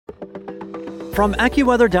From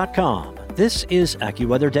AccuWeather.com, this is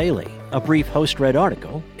AccuWeather Daily, a brief host-read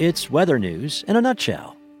article. It's weather news in a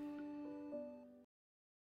nutshell.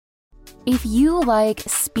 If you like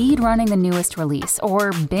speed-running the newest release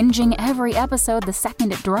or binging every episode the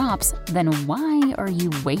second it drops, then why are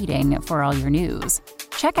you waiting for all your news?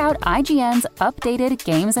 Check out IGN's updated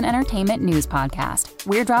Games and Entertainment News podcast.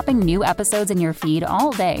 We're dropping new episodes in your feed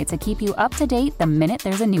all day to keep you up to date the minute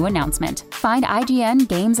there's a new announcement. Find IGN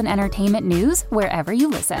Games and Entertainment News wherever you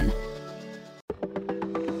listen.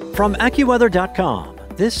 From AccuWeather.com,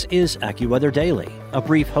 this is AccuWeather Daily, a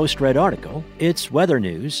brief host-read article. It's weather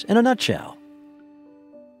news in a nutshell.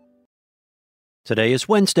 Today is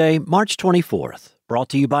Wednesday, March 24th, brought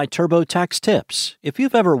to you by TurboTax Tips. If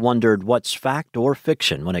you've ever wondered what's fact or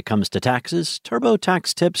fiction when it comes to taxes,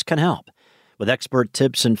 TurboTax Tips can help. With expert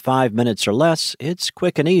tips in 5 minutes or less, it's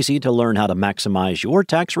quick and easy to learn how to maximize your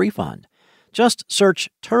tax refund. Just search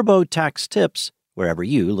TurboTax Tips wherever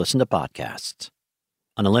you listen to podcasts.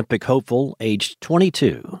 An Olympic hopeful, aged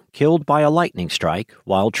 22, killed by a lightning strike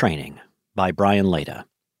while training, by Brian Leda.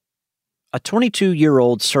 A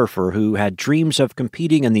 22-year-old surfer who had dreams of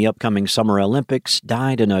competing in the upcoming Summer Olympics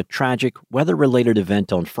died in a tragic weather-related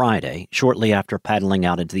event on Friday, shortly after paddling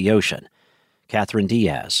out into the ocean. Catherine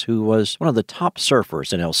Diaz, who was one of the top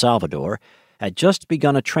surfers in El Salvador, had just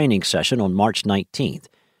begun a training session on March 19th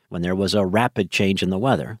when there was a rapid change in the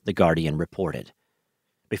weather, The Guardian reported.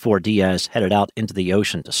 Before Diaz headed out into the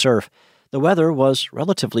ocean to surf, the weather was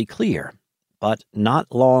relatively clear, but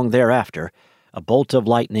not long thereafter, a bolt of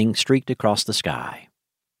lightning streaked across the sky.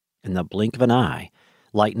 In the blink of an eye,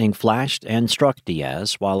 lightning flashed and struck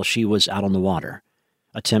Diaz while she was out on the water.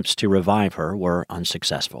 Attempts to revive her were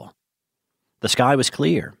unsuccessful. The sky was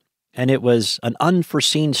clear, and it was an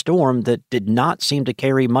unforeseen storm that did not seem to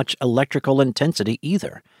carry much electrical intensity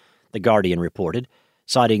either, The Guardian reported,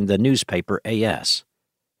 citing the newspaper AS.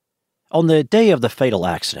 On the day of the fatal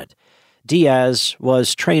accident, Diaz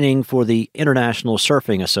was training for the International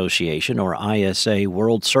Surfing Association, or ISA,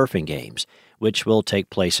 World Surfing Games, which will take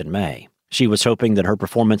place in May. She was hoping that her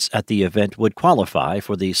performance at the event would qualify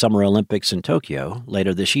for the Summer Olympics in Tokyo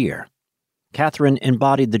later this year. Catherine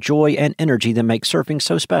embodied the joy and energy that make surfing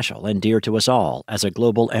so special and dear to us all as a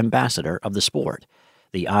global ambassador of the sport,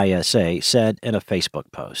 the ISA said in a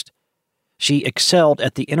Facebook post. She excelled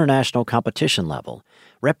at the international competition level,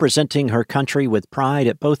 representing her country with pride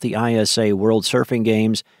at both the ISA World Surfing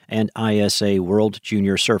Games and ISA World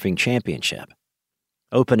Junior Surfing Championship.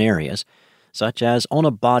 Open areas, such as on a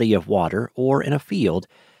body of water or in a field,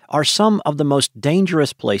 are some of the most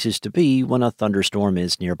dangerous places to be when a thunderstorm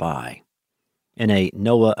is nearby. In a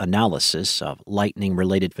NOAA analysis of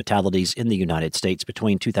lightning-related fatalities in the United States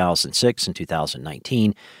between 2006 and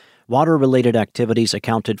 2019, water-related activities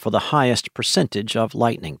accounted for the highest percentage of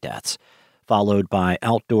lightning deaths, followed by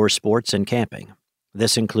outdoor sports and camping.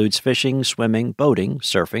 This includes fishing, swimming, boating,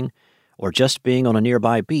 surfing, or just being on a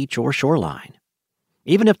nearby beach or shoreline.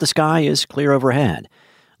 Even if the sky is clear overhead,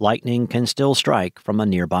 lightning can still strike from a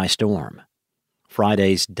nearby storm.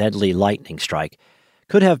 Friday's deadly lightning strike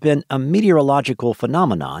could have been a meteorological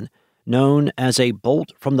phenomenon known as a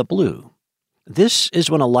bolt from the blue. This is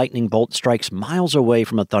when a lightning bolt strikes miles away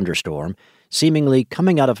from a thunderstorm, seemingly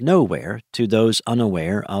coming out of nowhere to those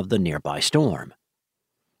unaware of the nearby storm.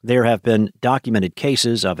 There have been documented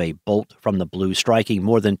cases of a bolt from the blue striking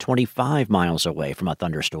more than 25 miles away from a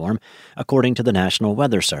thunderstorm, according to the National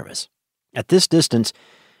Weather Service. At this distance,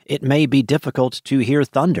 it may be difficult to hear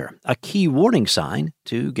thunder, a key warning sign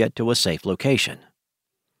to get to a safe location.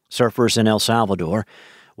 Surfers in El Salvador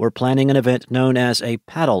were planning an event known as a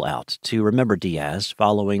paddle out to remember Diaz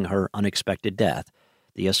following her unexpected death,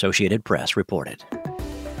 the Associated Press reported.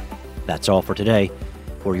 That's all for today.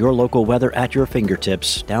 For your local weather at your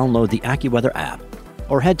fingertips, download the AccuWeather app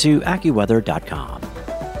or head to AccuWeather.com.